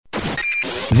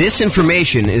This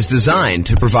information is designed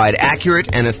to provide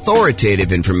accurate and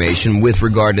authoritative information with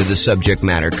regard to the subject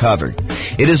matter covered.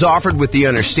 It is offered with the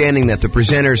understanding that the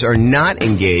presenters are not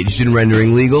engaged in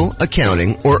rendering legal,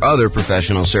 accounting, or other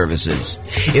professional services.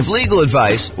 If legal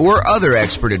advice or other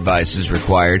expert advice is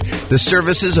required, the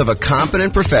services of a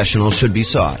competent professional should be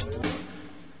sought.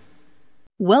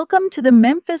 Welcome to the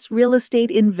Memphis Real Estate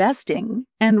Investing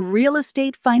and Real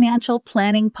Estate Financial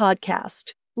Planning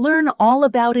Podcast. Learn all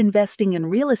about investing in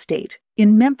real estate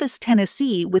in Memphis,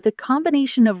 Tennessee, with a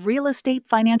combination of real estate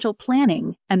financial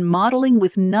planning and modeling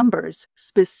with numbers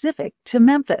specific to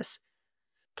Memphis,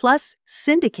 plus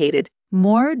syndicated,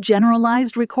 more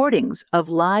generalized recordings of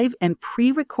live and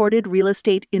pre-recorded real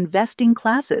estate investing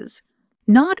classes,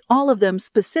 not all of them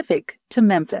specific to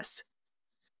Memphis.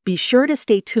 Be sure to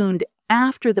stay tuned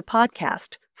after the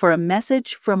podcast for a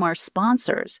message from our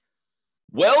sponsors.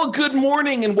 Well, good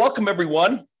morning and welcome,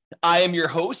 everyone. I am your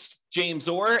host, James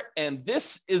Orr, and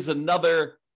this is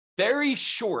another very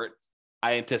short,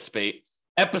 I anticipate,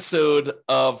 episode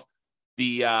of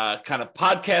the kind of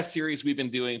podcast series we've been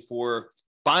doing for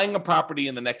buying a property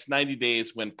in the next 90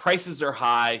 days when prices are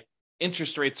high,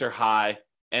 interest rates are high,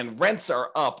 and rents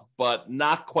are up, but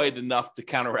not quite enough to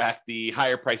counteract the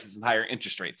higher prices and higher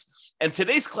interest rates. And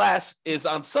today's class is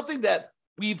on something that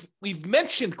we've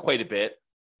mentioned quite a bit.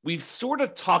 We've sort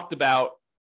of talked about,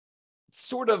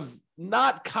 sort of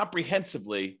not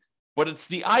comprehensively, but it's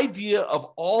the idea of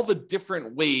all the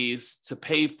different ways to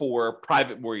pay for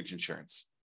private mortgage insurance.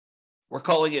 We're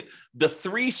calling it the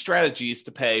 3 strategies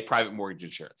to pay private mortgage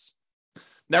insurance.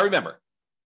 Now, remember,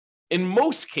 in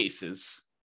most cases,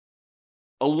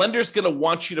 a lender's going to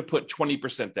want you to put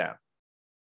 20% down.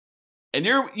 And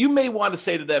you may want to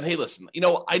say to them, hey, listen,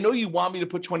 I know you want me to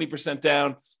put 20%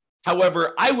 down.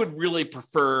 However, I would really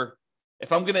prefer,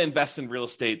 if I'm going to invest in real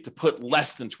estate, to put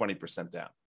less than 20% down.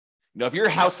 If you're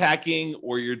house hacking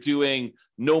or you're doing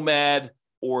nomad,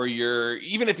 or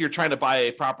even if you're trying to buy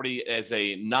a property as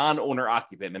a non-owner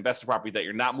occupant, an investor property that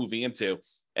you're not moving into,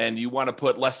 and you want to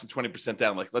put less than 20%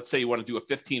 down, like let's say you want to do a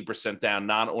 15% down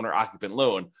non-owner occupant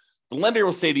loan, the lender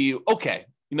will say to you, okay,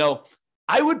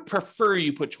 I would prefer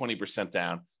you put 20%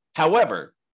 down.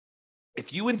 However,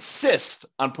 if you insist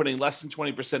on putting less than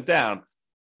 20% down,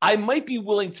 I might be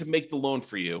willing to make the loan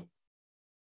for you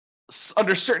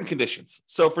under certain conditions.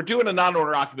 So for doing a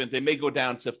non-owner occupant, they may go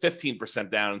down to 15%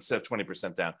 down instead of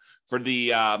 20% down. For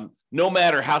the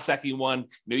nomad or house hacking one,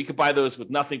 you could buy those with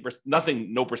nothing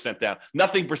percent down.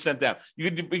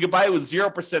 You could buy it with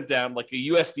 0% down, like a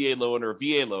USDA loan or a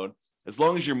VA loan, as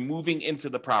long as you're moving into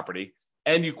the property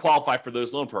and you qualify for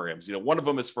those loan programs. One of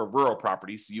them is for rural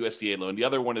properties, the USDA loan. The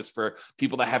other one is for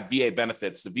people that have VA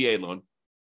benefits, the VA loan.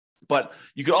 But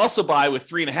you could also buy with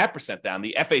 3.5% down,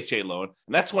 the FHA loan.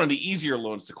 And that's one of the easier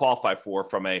loans to qualify for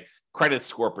from a credit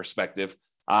score perspective.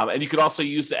 And you could also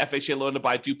use the FHA loan to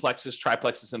buy duplexes,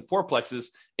 triplexes, and fourplexes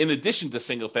in addition to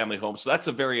single family homes. So that's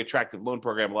a very attractive loan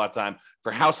program a lot of time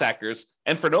for house hackers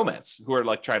and for nomads who are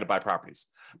like trying to buy properties.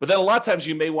 But then a lot of times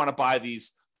you may want to buy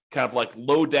these kind of like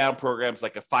low down programs,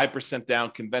 like a 5% down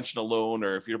conventional loan,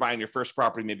 or if you're buying your first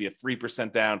property, maybe a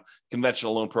 3% down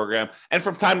conventional loan program. And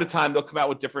from time to time, they'll come out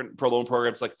with different pro loan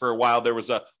programs. Like for a while, there was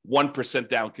a 1%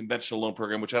 down conventional loan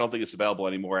program, which I don't think is available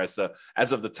anymore as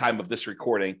of the time of this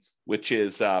recording, which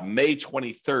is May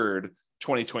 23rd,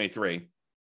 2023.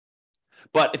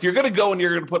 But if you're going to go and you're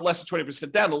going to put less than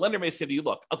 20% down, the lender may say to you,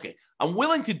 look, okay, I'm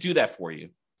willing to do that for you.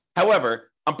 However,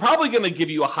 I'm probably going to give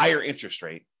you a higher interest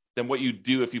rate than what you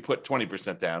do if you put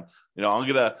 20% down.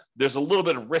 There's a little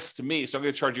bit of risk to me, so I'm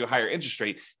going to charge you a higher interest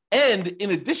rate. And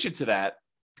in addition to that,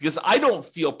 because I don't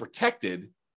feel protected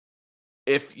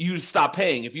if you stop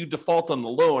paying, if you default on the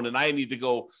loan and I need to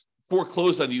go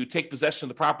foreclose on you, take possession of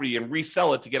the property and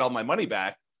resell it to get all my money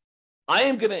back, I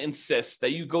am going to insist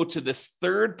that you go to this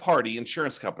third-party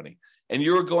insurance company and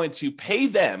you're going to pay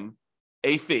them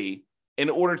a fee in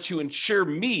order to insure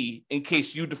me in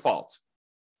case you default.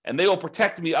 And they will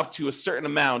protect me up to a certain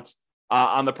amount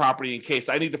on the property in case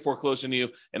I need to foreclose on you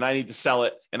and I need to sell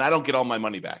it and I don't get all my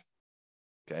money back.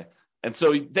 Okay. And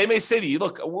so they may say to you,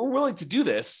 look, we're willing to do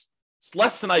this. It's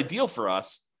less than ideal for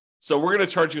us. So we're going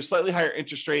to charge you a slightly higher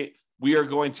interest rate. We are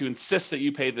going to insist that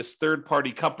you pay this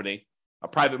third-party company, a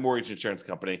private mortgage insurance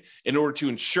company, in order to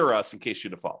insure us in case you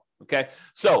default. Okay.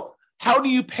 So how do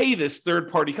you pay this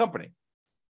third-party company?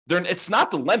 It's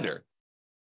not the lender.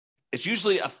 It's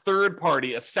usually a third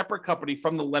party, a separate company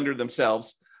from the lender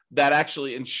themselves that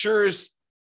actually insures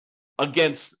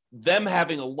against them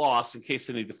having a loss in case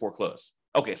they need to foreclose.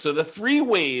 Okay, so the 3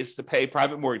 ways to pay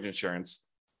private mortgage insurance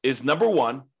is, number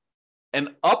 1, an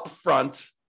upfront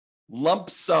lump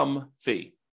sum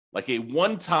fee, like a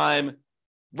one-time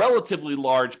relatively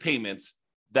large payment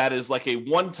that is like a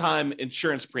one-time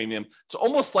insurance premium. It's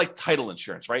almost like title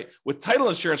insurance, right? With title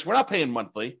insurance, we're not paying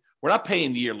monthly. We're not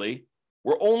paying yearly.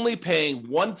 We're only paying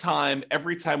one time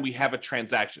every time we have a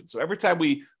transaction. So every time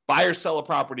we buy or sell a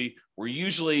property, we're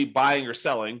usually buying or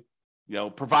selling,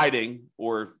 providing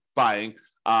or buying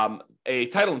a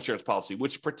title insurance policy,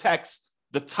 which protects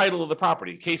the title of the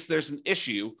property in case there's an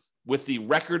issue with the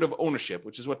record of ownership,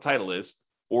 which is what title is,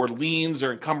 or liens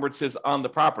or encumbrances on the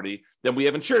property. Then we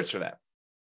have insurance for that.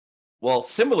 Well,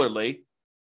 similarly,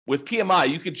 with PMI,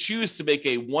 you could choose to make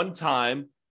a one-time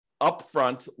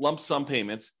upfront lump sum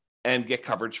payment and get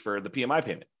coverage for the PMI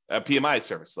payment, PMI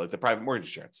service, like the private mortgage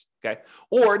insurance. Okay.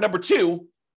 Or number two,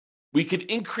 we could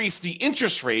increase the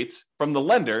interest rate from the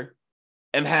lender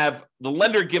and have the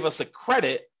lender give us a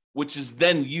credit, which is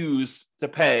then used to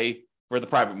pay for the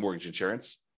private mortgage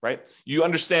insurance, right? You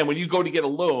understand when you go to get a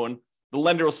loan, the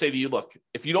lender will say to you, look,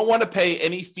 if you don't want to pay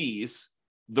any fees,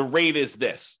 the rate is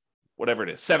this, whatever it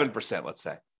is, 7%, let's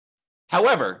say.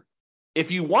 However, if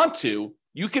you want to,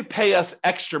 you could pay us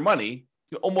extra money.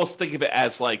 You almost think of it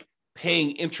as like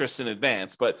paying interest in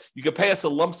advance, but you could pay us a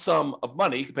lump sum of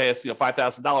money. You could pay us,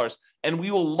 $5,000, and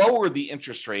we will lower the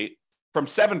interest rate from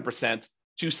 7%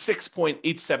 to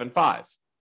 6.875.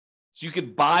 So you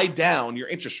could buy down your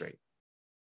interest rate.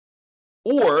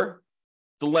 Or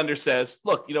the lender says,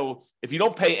 look, if you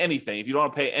don't pay anything, if you don't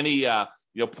want to pay any,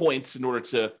 points in order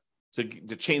to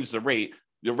change the rate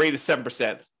is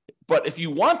 7%. But if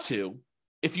you want to,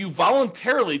 if you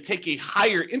voluntarily take a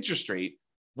higher interest rate,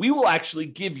 we will actually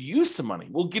give you some money.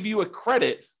 We'll give you a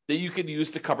credit that you can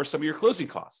use to cover some of your closing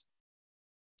costs.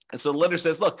 And so the lender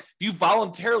says, look, if you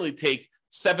voluntarily take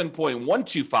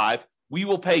 7.125, we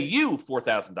will pay you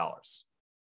 $4,000.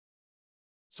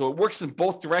 So it works in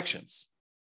both directions.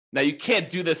 Now, you can't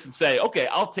do this and say, okay,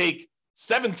 I'll take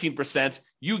 17%,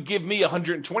 you give me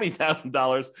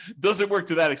 $120,000. Doesn't work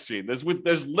to that extreme.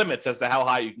 There's limits as to how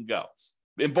high you can go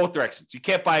in both directions. You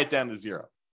can't buy it down to zero,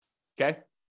 okay?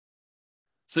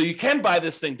 So you can buy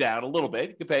this thing down a little bit.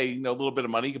 You can pay a little bit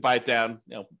of money. You can buy it down,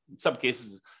 in some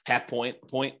cases, half point.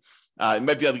 You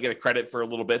might be able to get a credit for a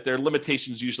little bit. There are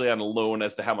limitations usually on a loan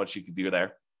as to how much you can do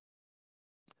there.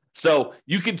 So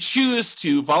you can choose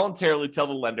to voluntarily tell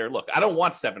the lender, look, I don't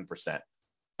want 7%.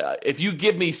 If you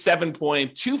give me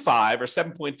 7.25 or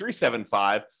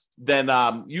 7.375,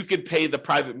 then you could pay the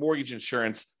private mortgage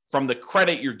insurance from the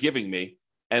credit you're giving me.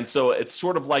 And so it's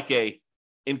sort of like a,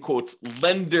 in quotes,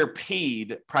 lender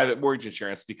paid private mortgage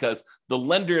insurance because the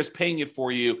lender is paying it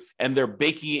for you and they're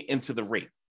baking it into the rate.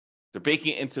 They're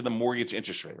baking it into the mortgage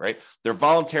interest rate, right? You're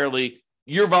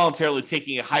voluntarily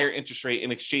taking a higher interest rate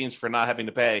in exchange for not having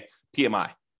to pay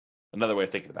PMI. Another way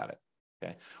of thinking about it.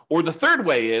 Okay. Or the third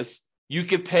way is you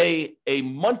could pay a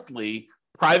monthly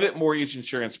private mortgage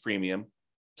insurance premium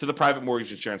to the private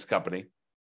mortgage insurance company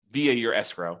via your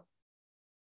escrow,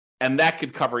 and that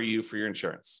could cover you for your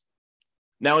insurance.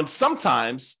 Now, and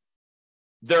sometimes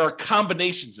there are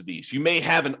combinations of these. You may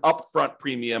have an upfront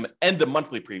premium and a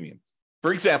monthly premium.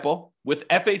 For example, with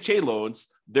FHA loans,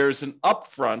 there's an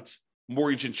upfront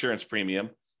mortgage insurance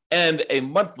premium and a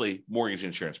monthly mortgage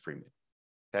insurance premium.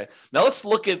 Okay. Now let's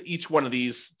look at each one of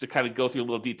these to kind of go through a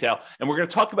little detail. And we're going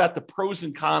to talk about the pros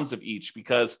and cons of each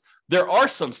because there are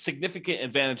some significant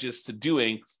advantages to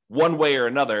doing one way or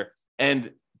another.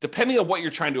 And depending on what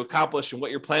you're trying to accomplish and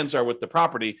what your plans are with the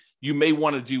property, you may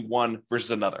want to do one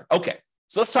versus another. Okay.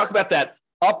 So let's talk about that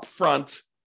upfront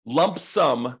lump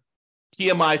sum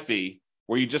PMI fee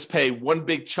where you just pay one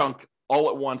big chunk all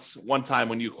at once, one time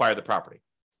when you acquire the property.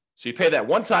 So you pay that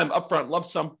one time upfront lump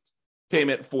sum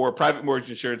payment for private mortgage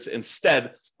insurance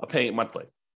instead of paying it monthly.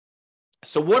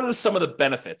 So what are some of the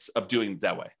benefits of doing it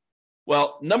that way?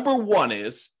 Well, number one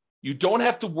is you don't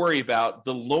have to worry about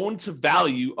the loan to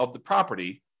value of the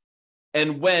property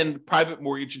and when private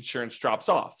mortgage insurance drops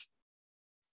off.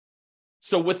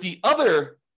 So with the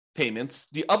other payments,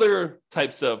 the other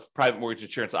types of private mortgage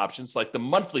insurance options, like the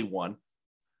monthly one,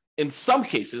 in some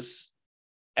cases,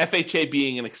 FHA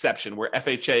being an exception, where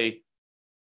FHA,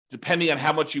 depending on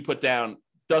how much you put down,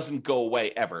 doesn't go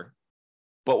away ever.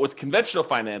 But with conventional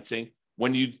financing,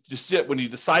 when you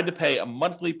decide to pay a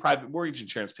monthly private mortgage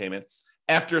insurance payment,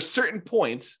 after a certain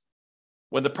point,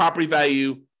 when the property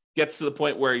value gets to the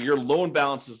point where your loan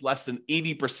balance is less than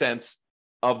 80%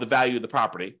 of the value of the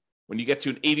property, when you get to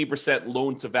an 80%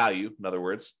 loan to value, in other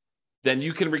words, then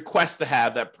you can request to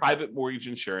have that private mortgage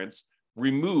insurance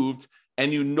removed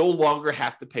and you no longer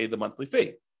have to pay the monthly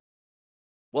fee.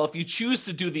 Well, if you choose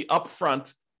to do the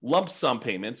upfront lump sum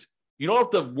payment, you don't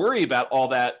have to worry about all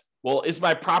that. Well, is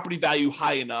my property value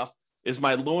high enough Is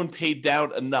my loan paid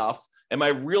down enough? Am I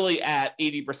really at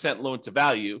 80% loan to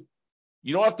value?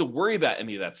 You don't have to worry about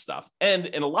any of that stuff. And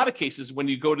in a lot of cases, when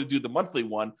you go to do the monthly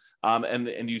one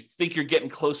and you think you're getting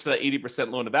close to that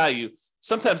 80% loan to value,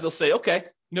 sometimes they'll say, okay,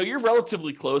 you're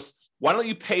relatively close. Why don't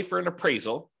you pay for an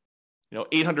appraisal?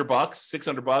 $800,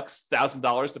 $600,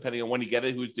 $1,000, depending on when you get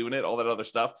it, who's doing it, all that other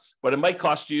stuff. But it might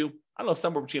cost you, I don't know,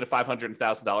 somewhere between $500 and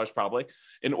 $1,000 probably,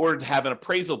 in order to have an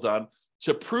appraisal done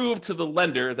to prove to the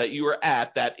lender that you are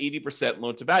at that 80%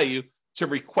 loan to value to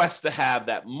request to have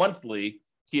that monthly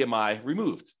PMI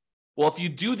removed. Well, if you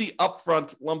do the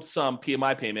upfront lump sum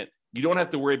PMI payment, you don't have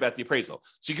to worry about the appraisal.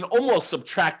 So you can almost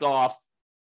subtract off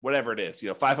whatever it is,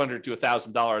 $500 to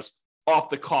 $1,000 off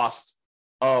the cost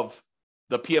of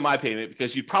the PMI payment,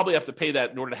 because you'd probably have to pay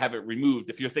that in order to have it removed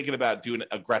if you're thinking about doing it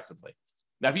aggressively.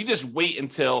 Now, if you just wait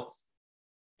until,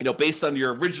 based on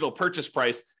your original purchase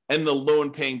price and the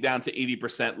loan paying down to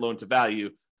 80% loan to value,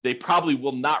 they probably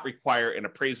will not require an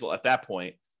appraisal at that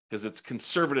point, because it's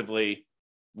conservatively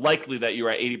likely that you're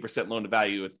at 80% loan to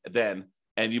value then,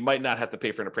 and you might not have to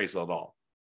pay for an appraisal at all.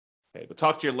 Okay, but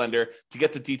talk to your lender to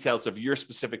get the details of your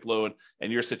specific loan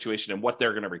and your situation and what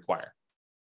they're going to require.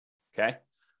 Okay,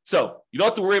 so you don't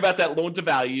have to worry about that loan to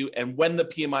value and when the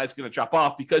PMI is going to drop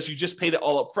off, because you just paid it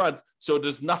all up front, so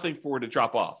there's nothing for it to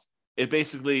drop off. It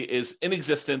basically is in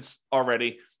existence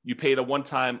already. You paid a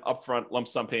one-time upfront lump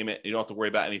sum payment, and you don't have to worry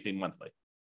about anything monthly.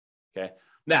 Okay,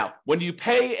 now when you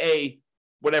pay a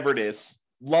whatever it is,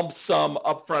 lump sum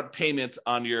upfront payment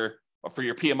for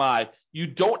your PMI, you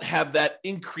don't have that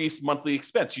increased monthly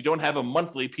expense. You don't have a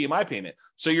monthly PMI payment.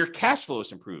 So your cash flow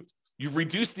is improved. You've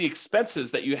reduced the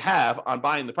expenses that you have on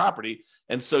buying the property.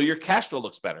 And so your cash flow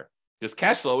looks better, because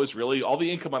cash flow is really all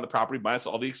the income on the property minus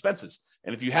all the expenses.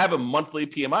 And if you have a monthly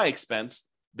PMI expense,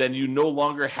 then you no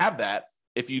longer have that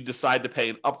if you decide to pay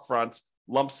an upfront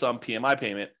lump sum PMI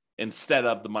payment instead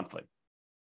of the monthly.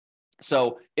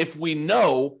 So if we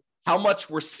know how much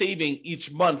we're saving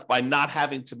each month by not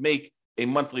having to make a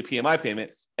monthly PMI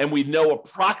payment, and we know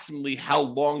approximately how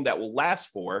long that will last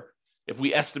for, if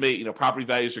we estimate, property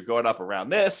values are going up around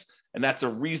this, and that's a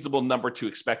reasonable number to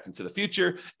expect into the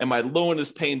future, and my loan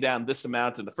is paying down this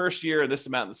amount in the first year and this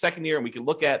amount in the second year, and we can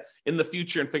look at in the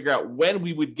future and figure out when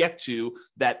we would get to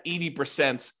that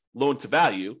 80% loan to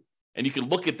value. And you can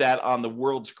look at that on the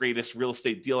world's greatest real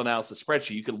estate deal analysis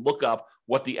spreadsheet. You can look up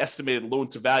what the estimated loan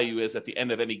to value is at the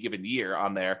end of any given year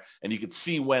on there. And you can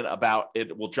see when about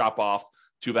it will drop off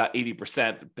to about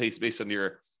 80% based on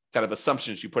your kind of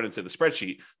assumptions you put into the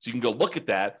spreadsheet. So you can go look at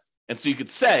that. And so you could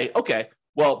say, okay,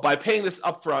 well, by paying this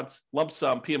upfront lump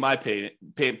sum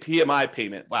PMI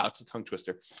payment, wow, it's a tongue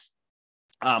twister,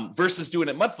 versus doing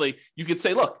it monthly, you could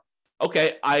say, look,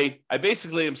 okay, I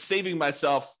basically am saving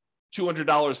myself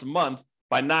 $200 a month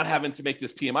by not having to make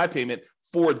this PMI payment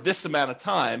for this amount of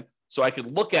time. So I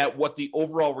could look at what the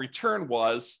overall return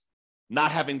was,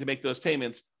 not having to make those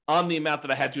payments on the amount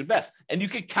that I had to invest. And you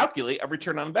could calculate a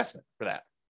return on investment for that.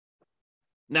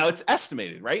 Now it's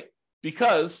estimated, right?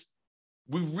 Because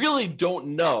we really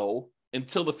don't know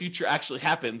until the future actually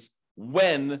happens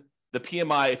when the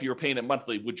PMI, if you were paying it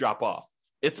monthly, would drop off.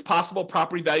 It's possible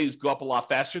property values go up a lot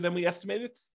faster than we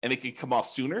estimated, and it can come off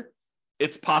sooner.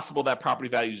 It's possible that property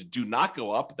values do not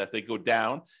go up, that they go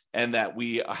down, and that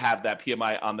we have that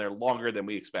PMI on there longer than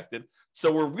we expected.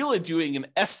 So we're really doing an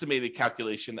estimated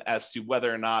calculation as to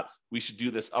whether or not we should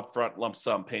do this upfront lump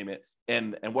sum payment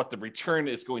and what the return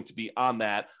is going to be on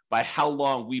that by how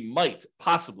long we might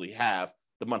possibly have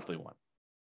the monthly one.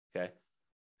 Okay.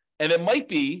 And it might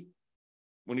be,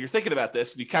 when you're thinking about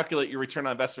this, you calculate your return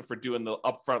on investment for doing the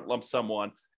upfront lump sum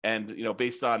one, and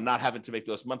based on not having to make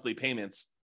those monthly payments,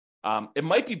 it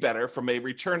might be better from a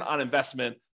return on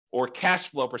investment or cash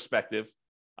flow perspective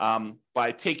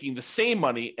by taking the same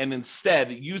money and instead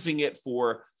using it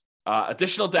for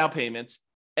additional down payments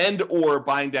and or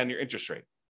buying down your interest rate.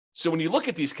 So when you look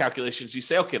at these calculations, you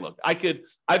say, okay, look,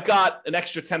 I've got an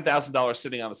extra $10,000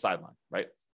 sitting on the sideline, right?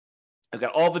 I've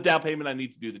got all the down payment I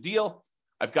need to do the deal.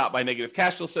 I've got my negative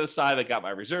cash flow set aside. I got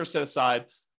my reserves set aside.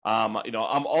 I'm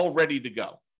all ready to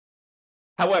go.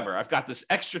 However, I've got this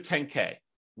extra 10K.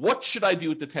 What should I do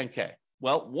with the 10K?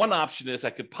 Well, one option is I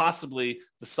could possibly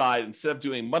decide, instead of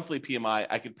doing monthly PMI,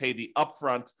 I could pay the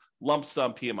upfront lump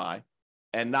sum PMI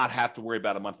and not have to worry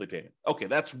about a monthly payment. Okay,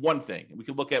 that's one thing. We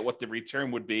could look at what the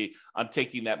return would be on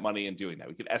taking that money and doing that.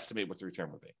 We could estimate what the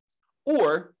return would be.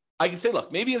 Or I can say,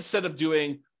 look, maybe instead of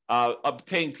doing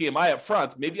paying PMI up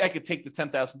front, maybe I could take the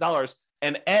 $10,000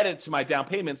 and add it to my down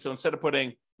payment. So instead of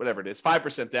putting whatever it is,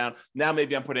 5% down, now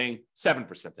maybe I'm putting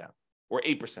 7% down or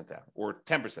 8% down or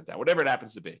 10% down, whatever it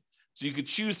happens to be. So you could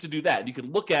choose to do that. You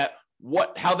can look at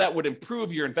how that would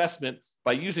improve your investment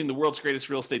by using the world's greatest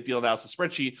real estate deal analysis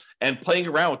spreadsheet and playing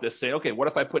around with this, saying, okay, what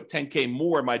if I put 10K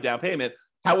more in my down payment?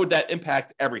 How would that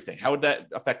impact everything? How would that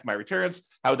affect my returns?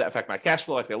 How would that affect my cash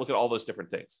flow? I look at all those different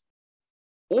things.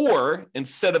 Or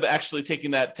instead of actually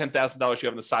taking that $10,000 you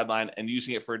have on the sideline and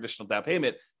using it for additional down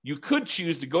payment, you could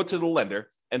choose to go to the lender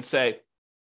and say,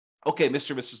 okay,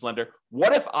 Mr. and Mrs. Lender,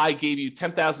 what if I gave you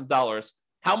 $10,000?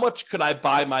 How much could I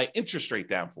buy my interest rate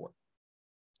down for?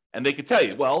 And they could tell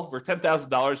you, well, for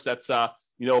 $10,000, that's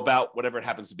about whatever it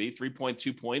happens to be,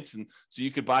 3.2 points. And so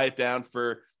you could buy it down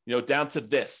for, down to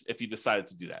this if you decided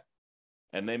to do that.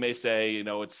 And they may say,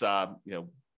 it's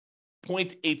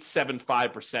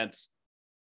 0.875%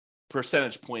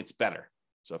 percentage points better.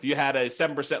 So if you had a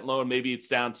 7% loan, maybe it's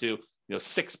down to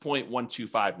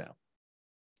 6.125 now.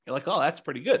 You're like, oh, that's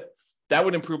pretty good. That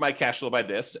would improve my cash flow by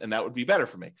this, and that would be better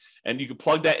for me. And you could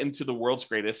plug that into the world's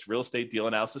greatest real estate deal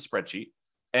analysis spreadsheet,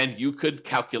 and you could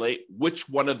calculate which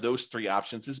one of those three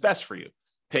options is best for you.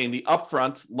 Paying the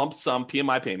upfront lump sum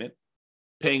PMI payment,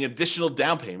 paying additional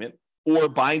down payment, or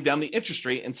buying down the interest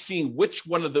rate and seeing which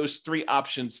one of those three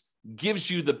options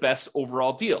gives you the best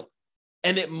overall deal.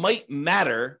 And it might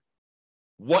matter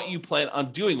what you plan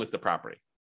on doing with the property.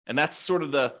 And that's sort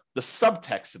of the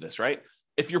subtext of this, right?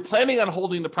 If you're planning on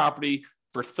holding the property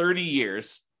for 30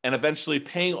 years and eventually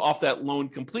paying off that loan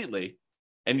completely,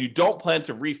 and you don't plan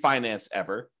to refinance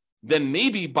ever, then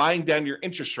maybe buying down your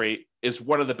interest rate is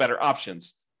one of the better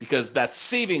options because that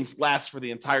savings lasts for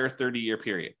the entire 30-year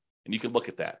period. And you can look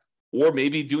at that. Or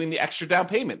maybe doing the extra down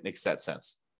payment makes that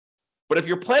sense. But if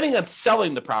you're planning on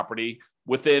selling the property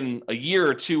within a year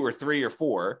or two or three or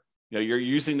four, you're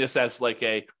using this as like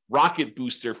a rocket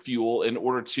booster fuel in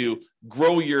order to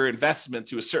grow your investment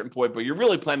to a certain point, but you're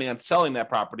really planning on selling that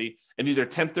property and either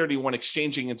 1031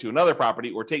 exchanging into another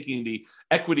property or taking the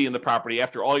equity in the property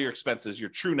after all your expenses, your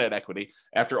true net equity,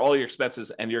 after all your expenses,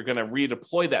 and you're going to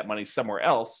redeploy that money somewhere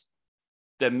else,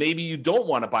 then maybe you don't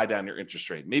want to buy down your interest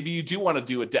rate. Maybe you do want to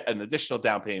do an additional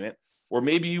down payment, or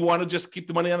maybe you want to just keep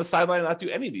the money on the sideline and not do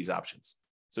any of these options.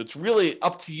 So it's really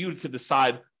up to you to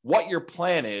decide what your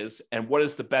plan is and what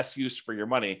is the best use for your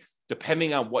money,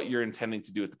 depending on what you're intending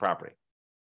to do with the property.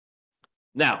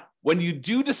 Now, when you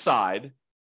do decide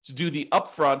to do the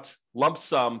upfront lump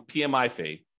sum PMI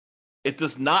fee, it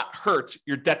does not hurt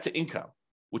your debt to income,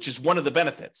 which is one of the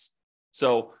benefits.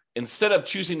 So instead of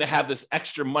choosing to have this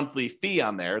extra monthly fee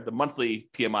on there, the monthly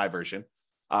PMI version,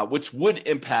 which would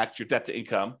impact your debt to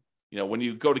income, when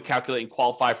you go to calculate and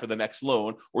qualify for the next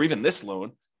loan or even this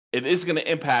loan, it is going to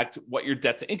impact what your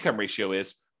debt to income ratio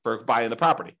is for buying the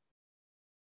property.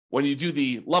 When you do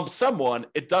the lump sum one,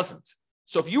 it doesn't.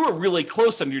 So if you were really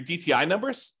close on your DTI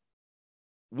numbers,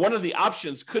 one of the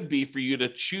options could be for you to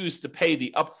choose to pay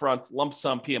the upfront lump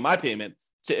sum PMI payment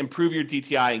to improve your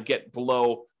DTI and get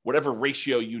below whatever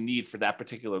ratio you need for that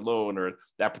particular loan or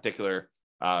that particular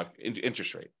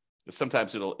interest rate. But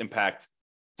sometimes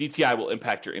DTI will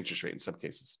impact your interest rate in some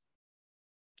cases.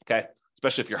 Okay.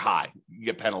 Especially if you're high, you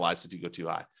get penalized if you go too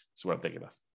high. That's what I'm thinking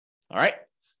of. All right.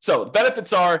 So the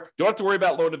benefits are don't have to worry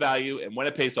about loan to value. And when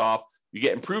it pays off, you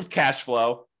get improved cash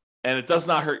flow and it does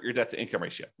not hurt your debt to income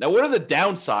ratio. Now, what are the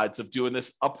downsides of doing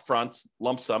this upfront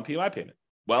lump sum PMI payment?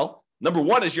 Well, number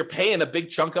one is you're paying a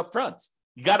big chunk up front.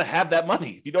 You got to have that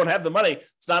money. If you don't have the money,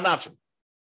 it's not an option.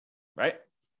 Right.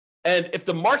 And if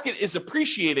the market is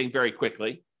appreciating very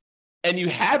quickly and you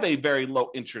have a very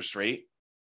low interest rate,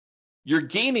 you're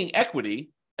gaining equity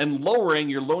and lowering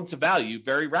your loan to value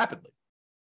very rapidly,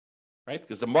 right?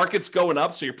 Because the market's going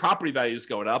up, so your property value is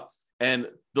going up, and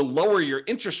the lower your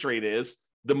interest rate is,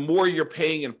 the more you're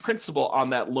paying in principal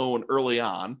on that loan early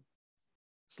on.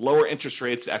 It's lower interest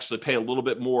rates actually pay a little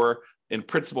bit more in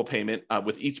principal payment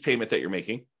with each payment that you're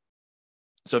making.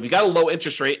 So if you got a low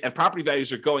interest rate and property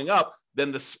values are going up,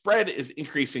 then the spread is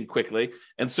increasing quickly.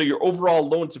 And so your overall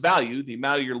loan to value, the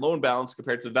amount of your loan balance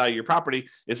compared to the value of your property,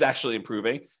 is actually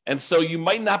improving. And so you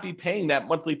might not be paying that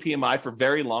monthly PMI for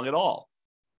very long at all.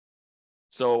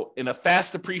 So in a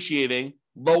fast appreciating,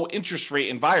 low interest rate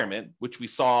environment, which we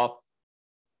saw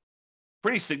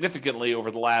pretty significantly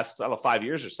over the last, 5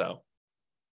 years or so,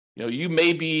 you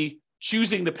may be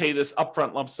choosing to pay this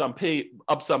upfront lump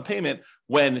sum payment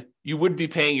when you would be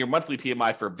paying your monthly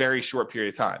PMI for a very short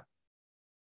period of time.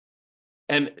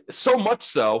 And so much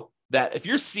so that if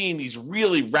you're seeing these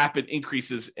really rapid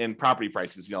increases in property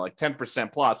prices, like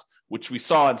 10% plus, which we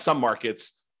saw in some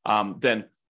markets, then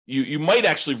you might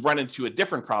actually run into a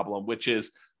different problem, which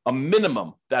is a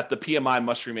minimum that the PMI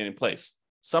must remain in place.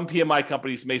 Some PMI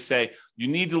companies may say you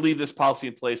need to leave this policy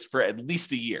in place for at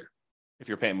least a year if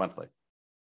you're paying monthly.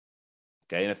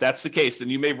 Okay, and if that's the case, then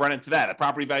you may run into that. If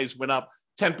property values went up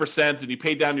 10% and you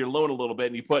pay down your loan a little bit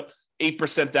and you put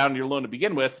 8% down your loan to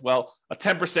begin with, well, a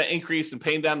 10% increase in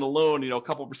paying down the loan, a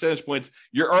couple of percentage points,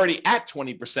 you're already at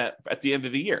 20% at the end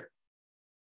of the year.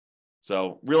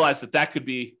 So realize that could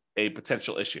be a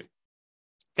potential issue.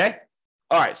 Okay.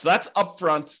 All right. So that's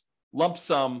upfront lump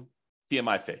sum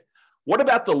PMI fee. What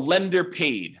about the lender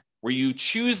paid, where you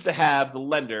choose to have the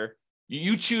lender,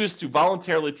 you choose to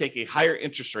voluntarily take a higher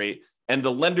interest rate and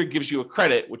the lender gives you a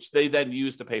credit, which they then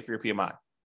use to pay for your PMI?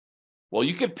 Well,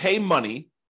 you could pay money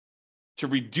to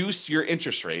reduce your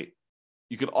interest rate.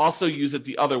 You could also use it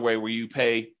the other way, where you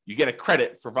get a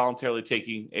credit for voluntarily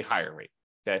taking a higher rate.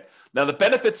 Okay. Now, the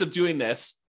benefits of doing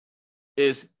this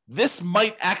is this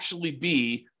might actually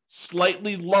be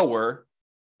slightly lower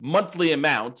monthly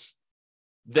amount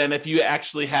than if you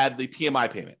actually had the PMI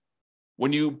payment.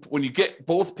 When you get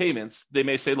both payments, they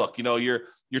may say, look, your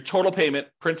total payment,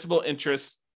 principal,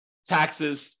 interest,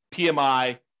 taxes,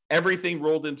 PMI, everything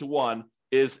rolled into one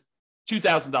is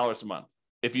 $2,000 a month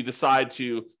if you decide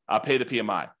to pay the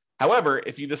PMI. However,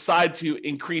 if you decide to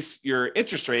increase your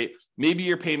interest rate, maybe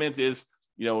your payment is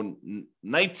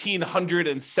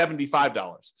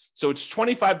 $1,975. So it's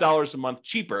 $25 a month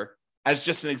cheaper, as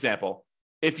just an example,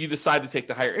 if you decide to take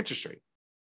the higher interest rate.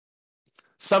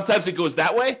 Sometimes it goes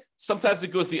that way. Sometimes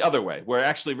it goes the other way, where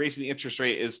actually raising the interest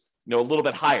rate is a little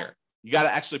bit higher. You got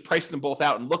to actually price them both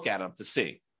out and look at them to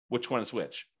see which one is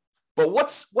which. But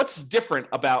what's different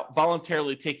about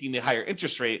voluntarily taking the higher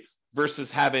interest rate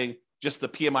versus having just the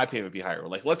PMI payment be higher?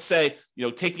 Like, let's say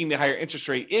taking the higher interest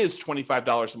rate is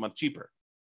 $25 a month cheaper.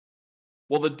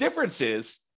 Well, the difference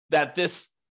is that this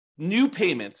new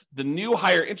payment, the new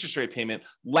higher interest rate payment,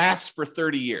 lasts for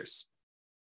 30 years.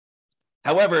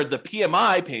 However, the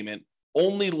PMI payment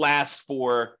only lasts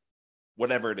for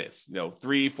whatever it is,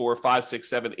 3, 4, 5, 6,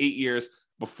 7, 8 years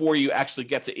before you actually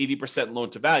get to 80%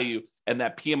 loan to value. And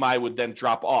that PMI would then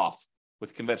drop off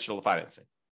with conventional financing.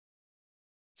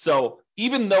 So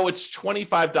even though it's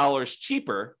 $25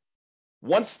 cheaper,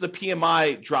 once the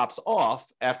PMI drops off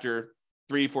after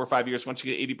 3, 4, 5 years, once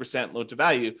you get 80% loan to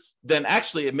value, then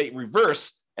actually it may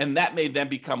reverse, and that may then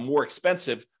become more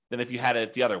expensive than if you had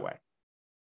it the other way.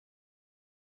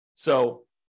 So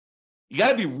you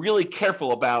got to be really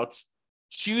careful about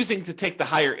choosing to take the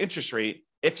higher interest rate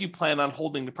if you plan on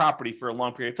holding the property for a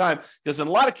long period of time, because in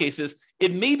a lot of cases,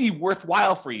 it may be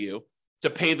worthwhile for you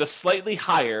to pay the slightly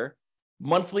higher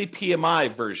monthly PMI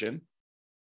version,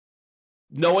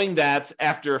 knowing that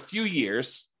after a few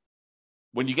years,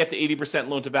 when you get to 80%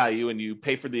 loan to value and you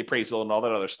pay for the appraisal and all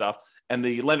that other stuff, and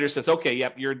the lender says, okay,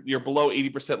 yep, you're below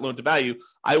 80% loan to value,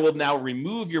 I will now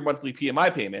remove your monthly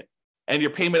PMI payment, and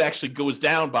your payment actually goes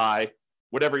down by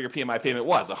whatever your PMI payment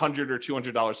was, $100 or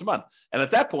 $200 a month. And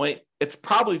at that point, it's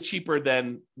probably cheaper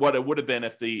than what it would have been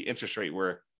if the interest rate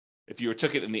if you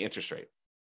took it in the interest rate.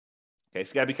 Okay,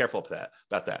 so you got to be careful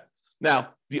about that. Now,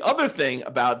 the other thing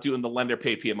about doing the lender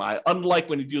pay PMI, unlike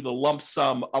when you do the lump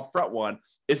sum upfront one,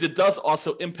 is it does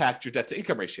also impact your debt to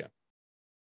income ratio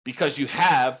because you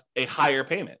have a higher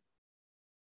payment.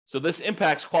 So this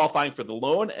impacts qualifying for the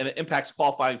loan, and it impacts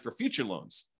qualifying for future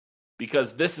loans,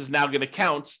 because this is now going to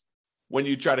count when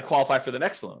you try to qualify for the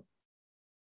next loan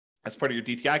as part of your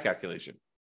DTI calculation.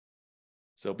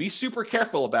 So be super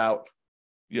careful about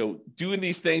doing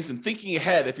these things and thinking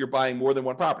ahead if you're buying more than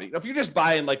one property. Now, if you're just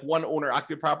buying like one owner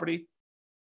occupied property,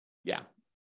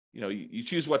 you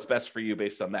choose what's best for you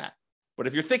based on that. But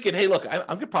if you're thinking, hey, look, I'm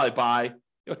going to probably buy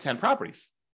 10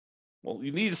 properties. Well,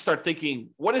 you need to start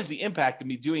thinking, what is the impact of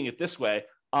me doing it this way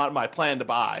on my plan to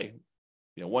buy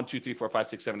 1, 2, 3, 4, 5,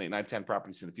 6, 7, 8, 9, 10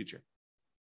 properties in the future?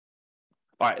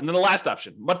 All right. And then the last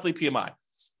option, monthly PMI.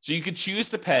 So you could choose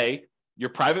to pay your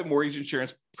private mortgage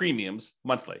insurance premiums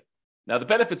monthly. Now, the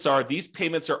benefits are these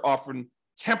payments are often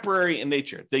temporary in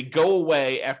nature. They go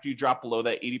away after you drop below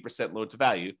that 80% loan to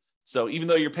value. So even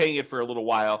though you're paying it for a little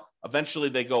while, eventually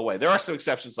they go away. There are some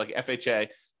exceptions like FHA.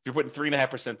 If you're putting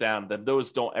 3.5% down, then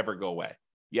those don't ever go away.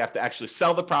 You have to actually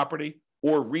sell the property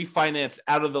or refinance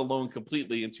out of the loan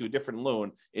completely into a different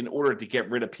loan in order to get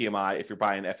rid of PMI if you're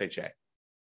buying FHA.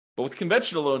 But with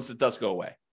conventional loans, it does go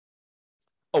away.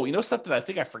 Oh, something I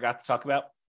think I forgot to talk about?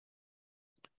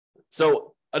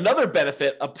 So another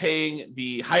benefit of paying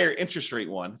the higher interest rate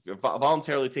one, if you're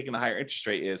voluntarily taking the higher interest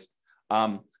rate, is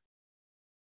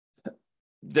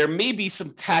there may be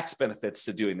some tax benefits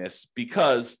to doing this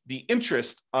because the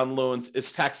interest on loans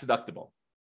is tax deductible.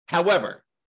 However,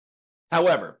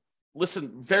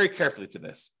 listen very carefully to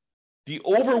this. The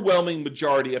overwhelming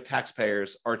majority of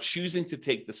taxpayers are choosing to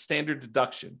take the standard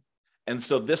deduction, and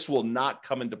so this will not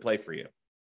come into play for you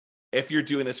if you're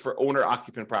doing this for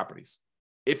owner-occupant properties.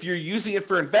 If you're using it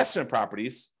for investment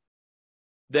properties,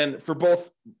 then for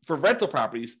rental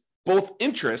properties, both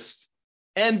interest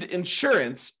and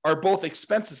insurance are both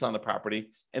expenses on the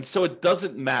property. And so it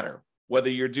doesn't matter whether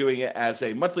you're doing it as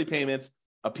a monthly payment,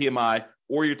 a PMI,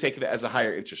 or you're taking it as a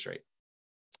higher interest rate.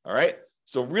 All right.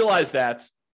 So realize that,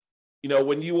 if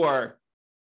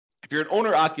you're an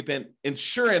owner occupant,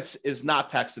 insurance is not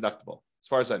tax deductible, as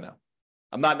far as I know.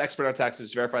 I'm not an expert on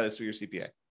taxes. Verify this with your CPA.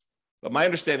 But my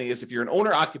understanding is if you're an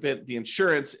owner occupant, the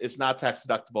insurance is not tax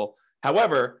deductible.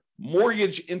 However,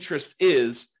 mortgage interest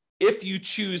is if you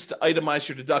choose to itemize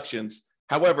your deductions.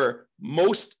 However,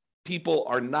 most people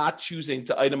are not choosing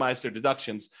to itemize their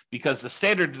deductions because the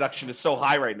standard deduction is so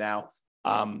high right now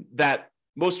that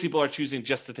most people are choosing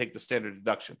just to take the standard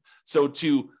deduction. So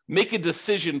to make a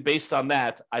decision based on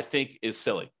that, I think is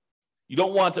silly. You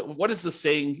don't want to, what is the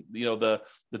saying, the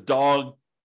dog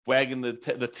wagging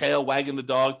the tail wagging the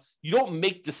dog? You don't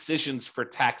make decisions for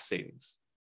tax savings,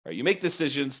 right? You make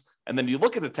decisions and then you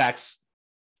look at the tax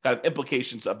kind of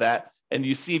implications of that and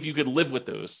you see if you could live with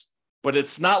those. But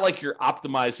it's not like you're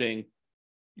optimizing,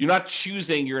 you're not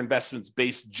choosing your investments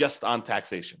based just on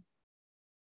taxation.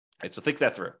 All right, so think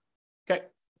that through. Okay.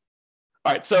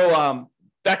 All right. So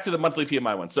back to the monthly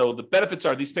PMI one. So the benefits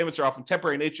are these payments are often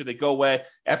temporary in nature. They go away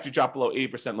after you drop below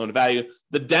 80% loan to value.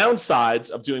 The downsides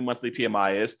of doing monthly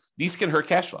PMI is these can hurt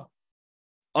cash flow.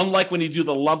 Unlike when you do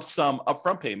the lump sum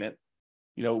upfront payment,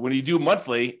 when you do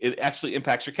monthly, it actually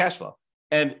impacts your cash flow.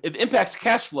 And it impacts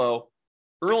cash flow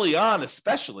early on,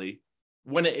 especially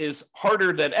when it is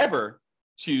harder than ever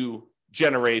to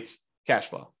generate cash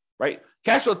flow, right?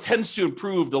 Cash flow tends to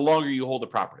improve the longer you hold a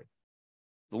property.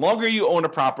 The longer you own a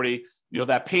property,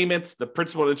 that payment, the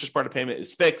principal and interest part of payment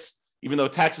is fixed, even though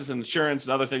taxes and insurance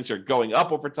and other things are going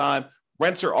up over time.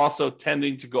 Rents are also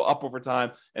tending to go up over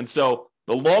time. And so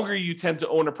the longer you tend to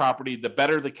own a property, the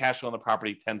better the cash flow on the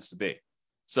property tends to be.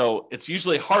 So it's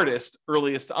usually hardest,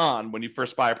 earliest on when you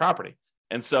first buy a property.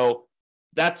 And so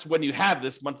that's when you have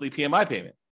this monthly PMI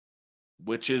payment,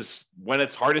 which is when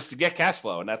it's hardest to get cash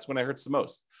flow. And that's when it hurts the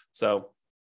most. So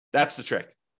that's the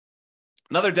trick.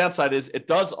 Another downside is it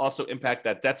does also impact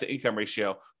that debt to income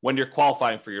ratio when you're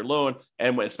qualifying for your loan,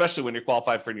 and especially when you're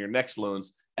qualifying for your next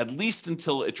loans, at least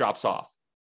until it drops off.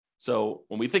 So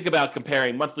when we think about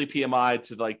comparing monthly PMI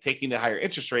to taking the higher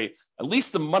interest rate, at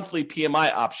least the monthly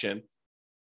PMI option,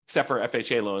 except for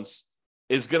FHA loans,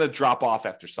 is going to drop off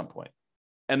after some point.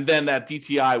 And then that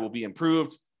DTI will be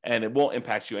improved and it won't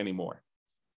impact you anymore.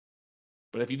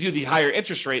 But if you do the higher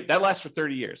interest rate, that lasts for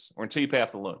 30 years or until you pay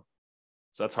off the loan.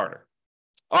 So that's harder.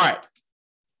 All right.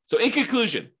 So in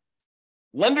conclusion,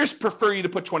 lenders prefer you to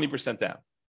put 20% down.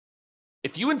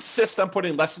 If you insist on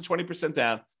putting less than 20%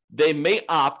 down, they may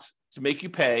opt to make you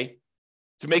pay,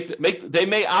 they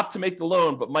may opt to make the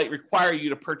loan, but might require you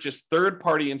to purchase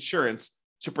third-party insurance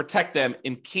to protect them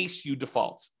in case you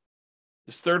default.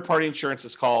 This third-party insurance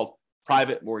is called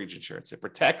private mortgage insurance. It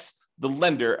protects the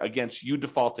lender against you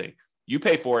defaulting. You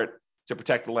pay for it to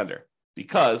protect the lender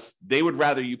because they would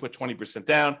rather you put 20%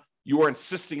 down. You are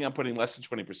insisting on putting less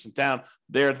than 20% down.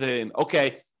 They're saying,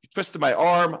 okay, you twisted my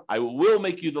arm. I will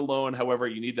make you the loan. However,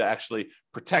 you need to actually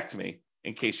protect me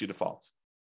in case you default.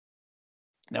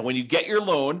 Now, when you get your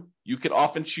loan, you can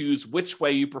often choose which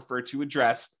way you prefer to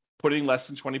address putting less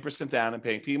than 20% down and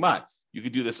paying PMI. You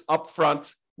could do this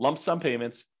upfront lump sum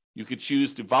payments. You could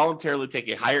choose to voluntarily take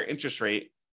a higher interest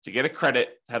rate to get a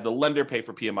credit to have the lender pay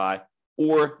for PMI,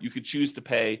 or you could choose to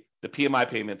pay the PMI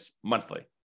payments monthly.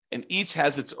 And each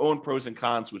has its own pros and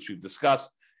cons, which we've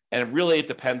discussed. And really, it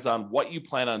depends on what you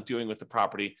plan on doing with the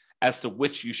property as to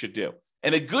which you should do.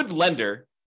 And a good lender,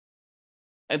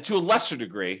 and to a lesser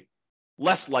degree,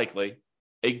 less likely,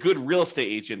 a good real estate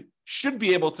agent should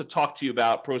be able to talk to you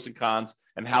about pros and cons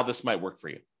and how this might work for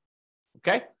you.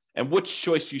 Okay? And which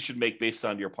choice you should make based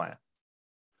on your plan.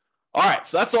 All right,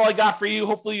 so that's all I got for you.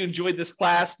 Hopefully you enjoyed this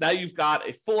class. Now you've got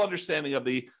a full understanding of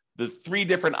the three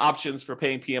different options for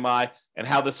paying PMI and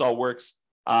how this all works.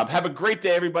 Have a great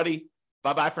day, everybody.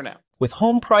 Bye-bye for now. With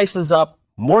home prices up,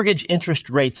 mortgage interest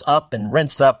rates up, and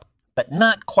rents up, but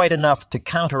not quite enough to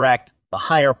counteract the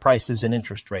higher prices and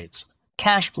interest rates,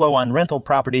 cash flow on rental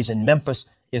properties in Memphis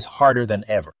is harder than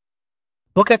ever.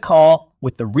 Book a call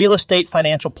with the Real Estate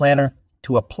Financial Planner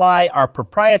to apply our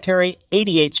proprietary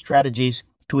 88 strategies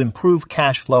to improve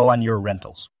cash flow on your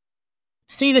rentals.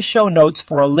 See the show notes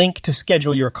for a link to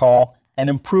schedule your call and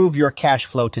improve your cash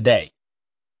flow today.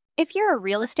 If you're a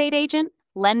real estate agent,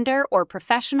 lender, or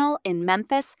professional in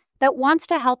Memphis that wants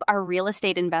to help our real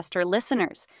estate investor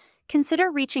listeners, consider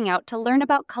reaching out to learn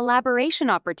about collaboration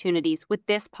opportunities with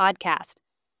this podcast.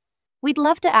 We'd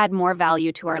love to add more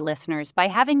value to our listeners by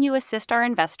having you assist our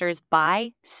investors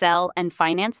buy, sell, and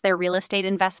finance their real estate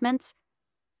investments.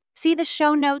 See the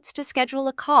show notes to schedule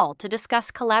a call to discuss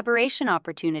collaboration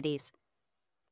opportunities.